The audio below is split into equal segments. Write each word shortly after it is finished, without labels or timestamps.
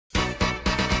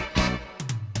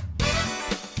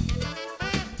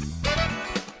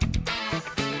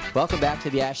Welcome back to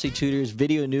the Ashley Tutors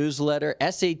video newsletter.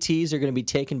 SATs are going to be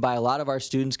taken by a lot of our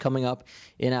students coming up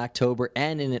in October.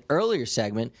 And in an earlier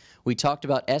segment, we talked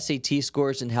about SAT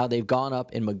scores and how they've gone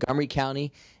up in Montgomery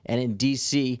County and in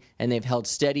D.C., and they've held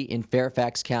steady in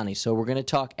Fairfax County. So we're going to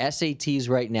talk SATs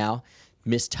right now.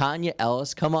 Miss Tanya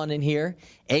Ellis, come on in here,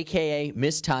 a.k.a.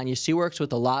 Miss Tanya. She works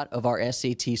with a lot of our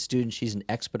SAT students. She's an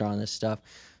expert on this stuff.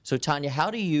 So, Tanya,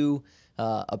 how do you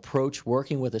approach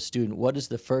working with a student? What is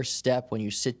the first step when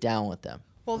you sit down with them?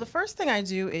 Well, the first thing I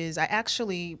do is I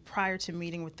actually, prior to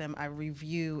meeting with them, I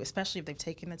review, especially if they've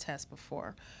taken the test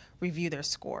before, review their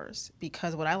scores.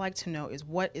 Because what I like to know is,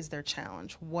 what is their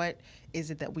challenge? What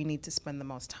is it that we need to spend the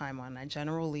most time on? I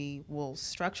generally will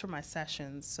structure my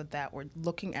sessions so that we're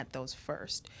looking at those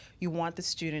first. You want the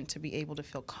student to be able to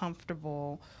feel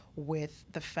comfortable with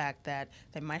the fact that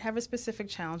they might have a specific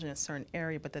challenge in a certain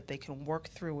area, but that they can work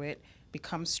through it,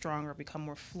 become stronger, become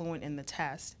more fluent in the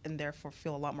test, and therefore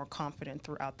feel a lot more confident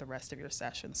throughout the rest of your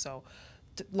session. So,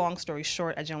 long story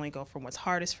short, I generally go from what's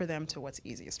hardest for them to what's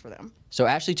easiest for them. So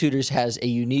Ashley Tutors has a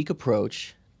unique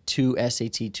approach to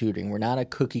SAT tutoring. We're not a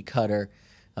cookie cutter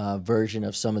version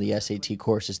of some of the SAT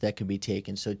courses that can be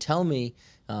taken. So tell me,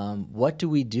 what do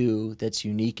we do that's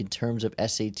unique in terms of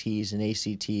SATs and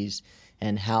ACTs,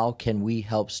 and how can we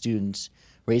help students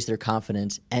raise their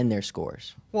confidence and their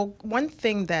scores? Well, one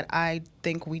thing that I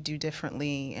think we do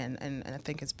differently and I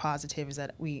think is positive is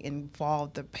that we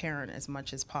involve the parent as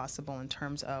much as possible in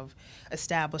terms of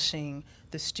establishing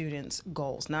the students'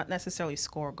 goals, not necessarily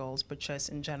score goals, but just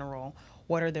in general,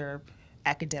 what are their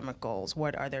academic goals?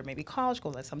 What are their maybe college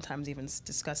goals? I sometimes even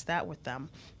discuss that with them,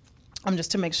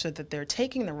 just to make sure that they're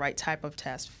taking the right type of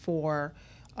test for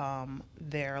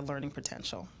their learning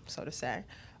potential, so to say.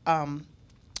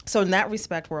 So in that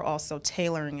respect, we're also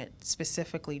tailoring it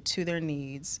specifically to their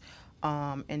needs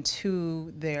and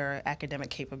to their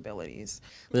academic capabilities.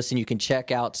 Listen, you can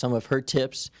check out some of her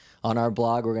tips on our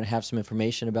blog. We're going to have some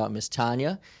information about Miss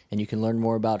Tanya, and you can learn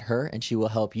more about her, and she will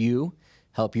help you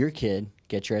help your kid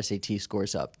get your SAT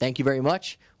scores up. Thank you very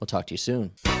much. We'll talk to you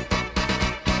soon.